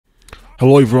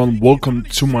Hello everyone, welcome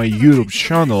to my YouTube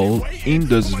channel. In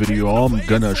this video I'm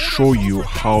gonna show you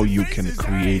how you can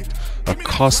create a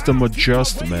custom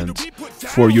adjustment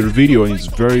for your video. It's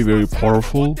very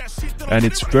powerful and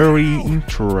it's very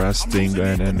interesting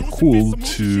and cool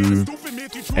to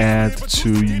add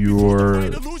to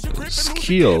your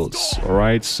skills.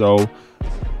 Alright, so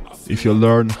if you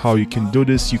learn how you can do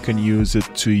this, you can use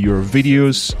it to your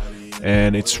videos.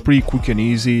 And it's pretty quick and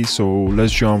easy, so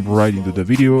let's jump right into the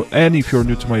video. And if you're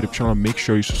new to my YouTube channel, make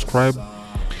sure you subscribe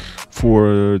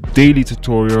for daily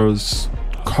tutorials,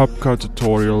 Capcut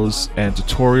tutorials, and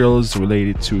tutorials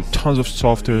related to tons of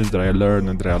softwares that I learn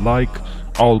and that I like.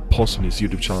 I'll post on this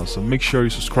YouTube channel, so make sure you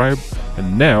subscribe.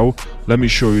 And now let me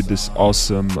show you this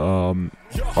awesome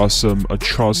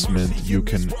adjustment you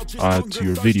can add to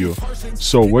your video.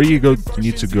 So where you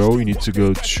need to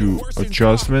go to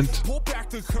adjustment,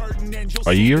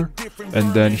 a year,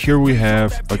 and then here we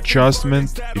have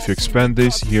adjustment. If you expand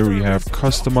this, here we have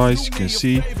customize, you can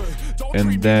see,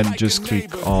 and then just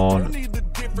click on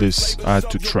this add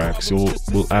to track. So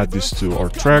we'll add this to our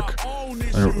track,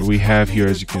 and we have here,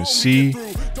 as you can see.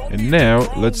 And now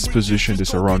let's position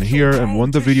this around here, and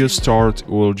when the video starts, it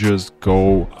will just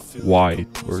go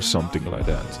white or something like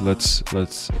that. Let's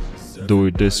do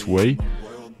it this way.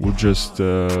 We'll just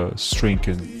shrink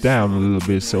it down a little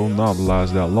bit, so it will not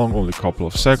last that long, only a couple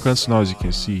of seconds. Now, as you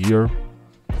can see here,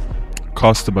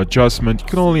 custom adjustment. You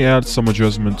can only add some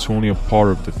adjustment to only a part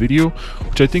of the video,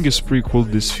 which I think is pretty cool.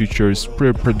 This feature is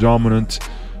pretty predominant.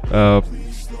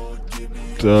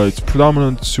 It's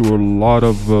predominant to a lot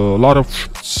of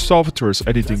softwares,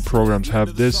 editing programs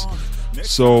have this.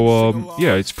 So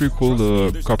yeah, it's pretty cool.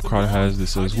 The Capcut has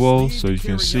this as well, so you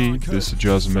can see this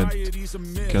adjustment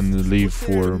can leave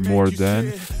for more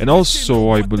than, and also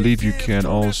I believe you can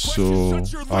also,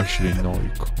 actually no,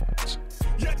 you can't.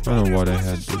 I don't know why I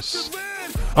had this.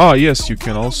 Ah yes, you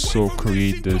can also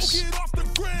create this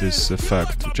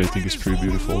effect, which I think is pretty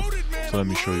beautiful. So let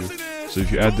me show you. So if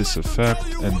you add this effect,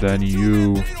 and then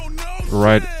you,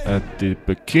 right at the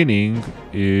beginning,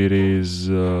 it is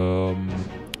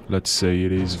let's say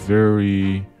it is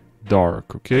very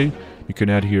dark, okay? You can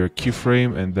add here a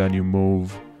keyframe, and then you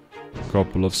move a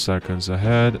couple of seconds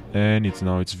ahead, and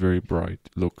now it's very bright.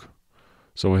 Look,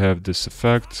 so we have this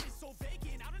effect.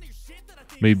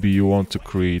 Maybe you want to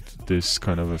create this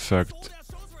kind of effect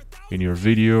in your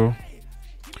video.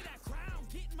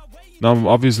 Now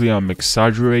obviously I'm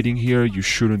exaggerating here, you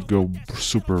shouldn't go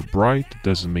super bright, it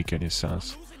doesn't make any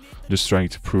sense. I'm just trying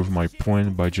to prove my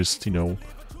point by just,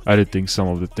 editing some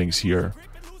of the things here.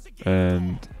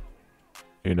 And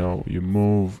you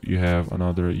move, you have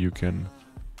another, you can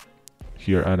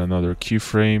here add another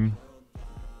keyframe,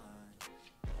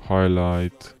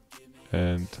 highlight,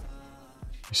 and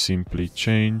you simply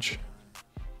change.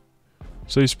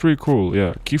 So it's pretty cool.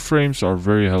 Yeah, keyframes are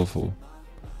very helpful.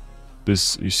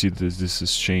 This, you see, this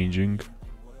is changing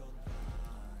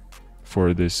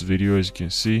for this video, as you can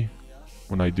see.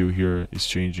 When I do here, it's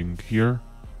changing here.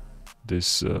 This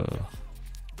so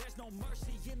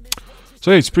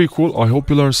yeah, it's pretty cool. I hope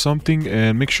you learned something,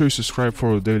 and make sure you subscribe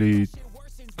for daily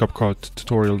Capcut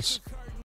tutorials.